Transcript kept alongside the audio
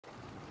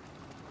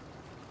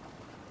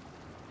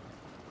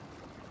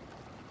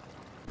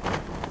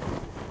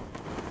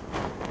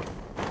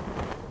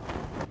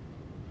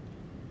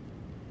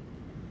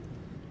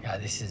Yeah,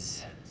 this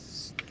is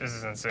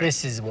insane.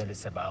 This is what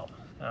it's about.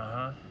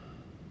 Uh-huh.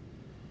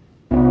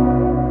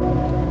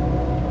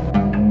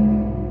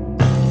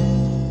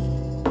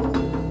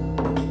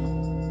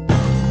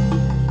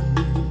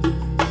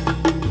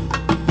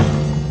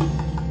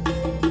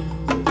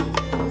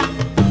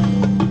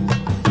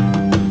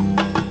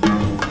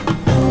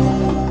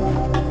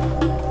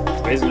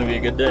 Today's gonna be a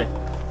good day.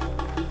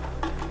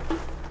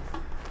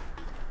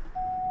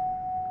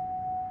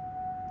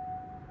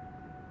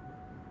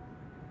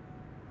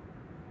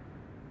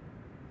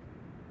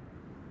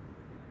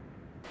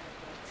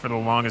 For the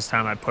longest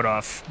time, I put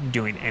off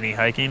doing any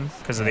hiking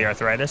because of the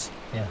arthritis.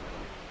 Yeah.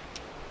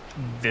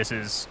 This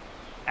is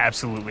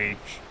absolutely,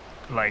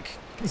 like...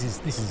 This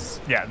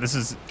is... Yeah, this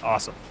is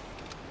awesome.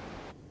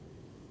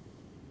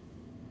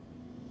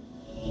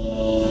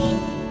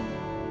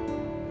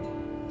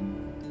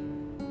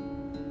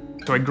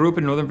 So I grew up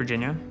in Northern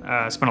Virginia,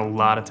 spent a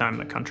lot of time in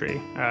the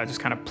country, just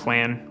kind of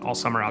playing all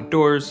summer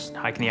outdoors,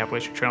 hiking the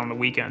Appalachian Trail on the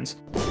weekends.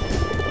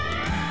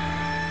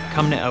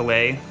 Coming to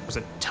LA, there's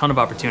a ton of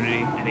opportunity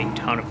and a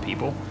ton of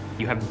people.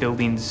 You have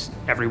buildings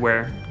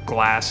everywhere,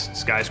 glass,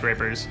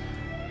 skyscrapers.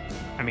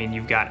 I mean,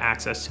 you've got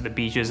access to the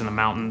beaches and the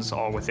mountains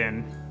all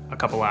within a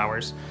couple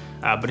hours,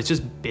 but it's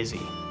just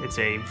busy. It's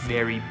a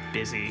very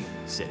busy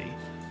city.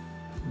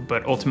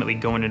 But ultimately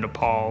going to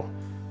Nepal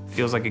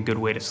feels like a good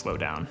way to slow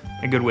down,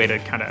 a good way to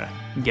kind of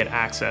get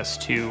access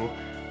to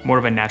more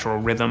of a natural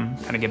rhythm,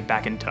 kind of get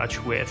back in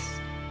touch with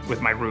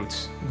my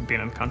roots,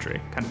 being in the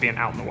country, kind of being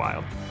out in the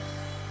wild.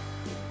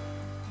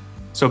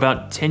 So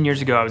about 10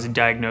 years ago, I was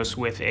diagnosed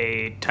with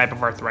a type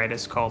of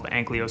arthritis called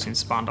ankylosing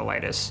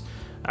spondylitis,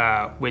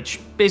 which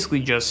basically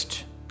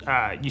just,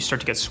 you start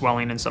to get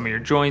swelling in some of your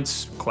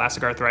joints,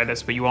 classic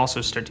arthritis, but you also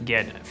start to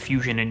get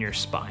fusion in your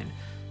spine.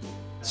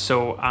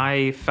 So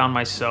I found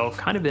myself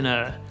kind of in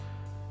a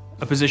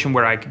position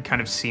where I could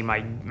kind of see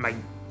my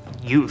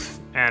youth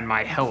and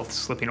my health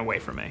slipping away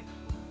from me.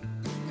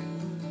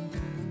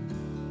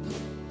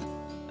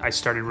 I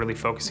started really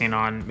focusing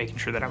on making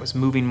sure that I was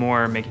moving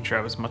more, making sure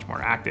I was much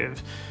more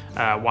active,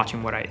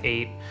 watching what I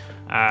ate,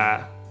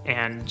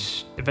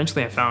 and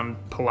eventually I found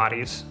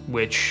Pilates,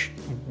 which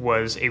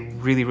was a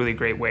really, really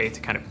great way to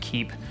kind of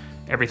keep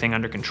everything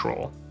under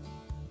control.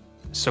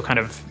 So kind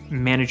of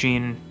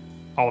managing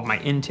all of my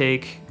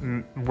intake,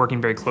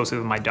 working very closely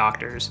with my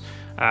doctors.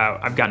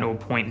 I've gotten to a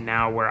point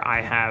now where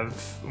I have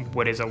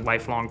what is a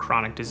lifelong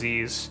chronic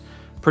disease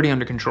pretty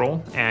under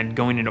control, and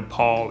going to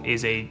Nepal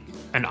is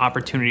an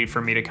opportunity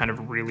for me to kind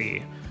of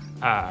really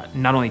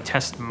not only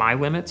test my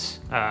limits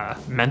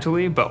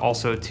mentally, but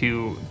also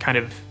to kind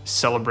of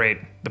celebrate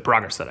the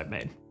progress that I've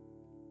made.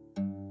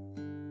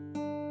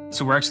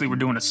 So we're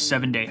doing a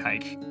 7-day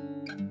hike.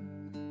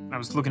 I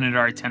was looking at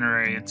our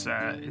itinerary.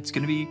 It's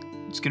gonna be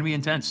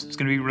intense. It's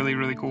gonna be really,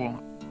 really cool.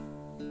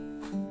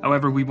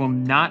 However, we will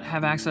not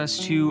have access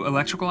to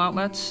electrical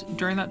outlets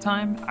during that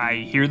time. I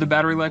hear the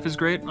battery life is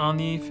great on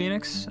the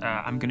Phoenix.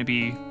 I'm gonna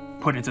be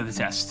putting it to the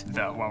test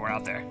though while we're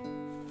out there.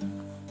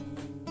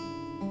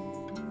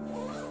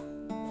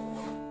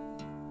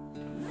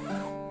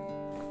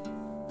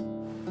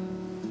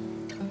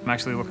 I'm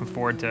actually looking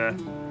forward to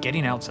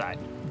getting outside.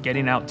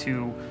 Getting out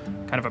to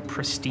kind of a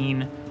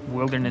pristine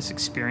wilderness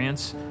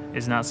experience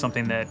is not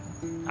something that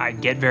I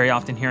get very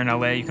often here in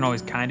LA. You can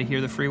always kind of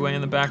hear the freeway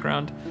in the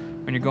background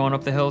when you're going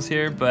up the hills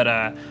here, but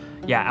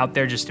yeah, out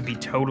there just to be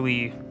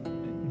totally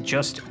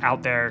just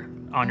out there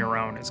on your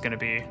own is gonna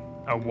be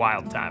a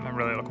wild time. I'm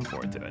really looking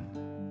forward to it.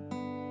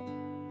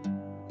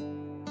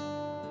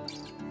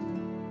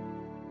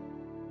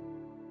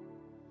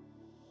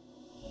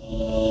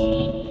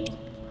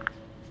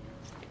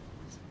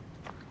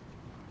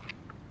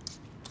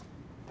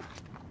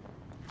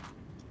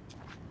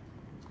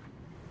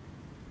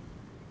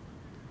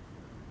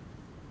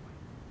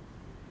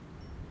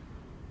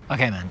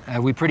 Okay, man,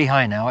 we're pretty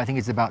high now. I think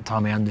it's about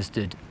time I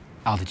understood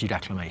altitude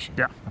acclimation.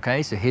 Yeah.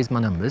 Okay, so here's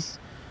my numbers.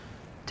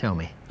 Tell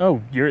me.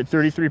 Oh, you're at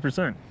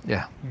 33%.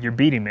 Yeah. You're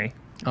beating me.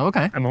 Oh,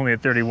 okay. I'm only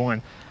at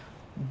 31.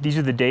 These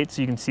are the dates,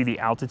 so you can see the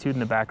altitude in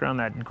the background,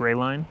 that gray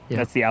line. Yeah.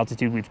 That's the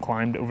altitude we've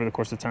climbed over the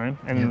course of time.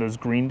 And then those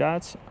green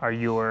dots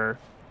are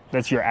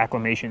that's your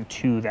acclimation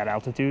to that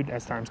altitude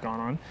as time's gone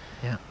on.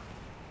 Yeah.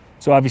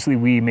 So obviously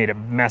we made a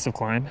massive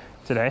climb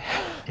today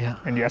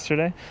and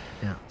yesterday.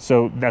 Yeah.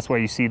 So that's why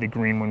you see the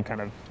green one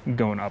kind of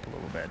going up a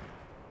little bit.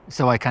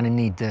 So I kind of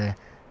need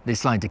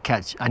this line to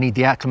catch, I need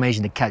the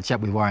acclimation to catch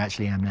up with where I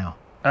actually am now.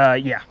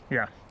 Yeah.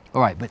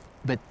 All right,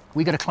 but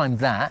we got to climb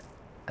that.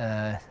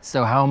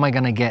 So how am I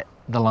going to get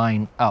the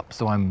line up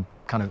so I'm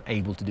kind of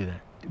able to do that?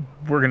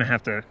 We're going to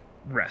have to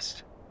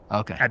rest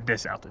Okay. at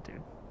this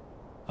altitude.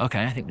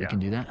 Okay, I think we can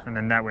do that. And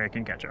then that way I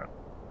can catch up.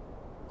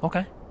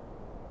 Okay.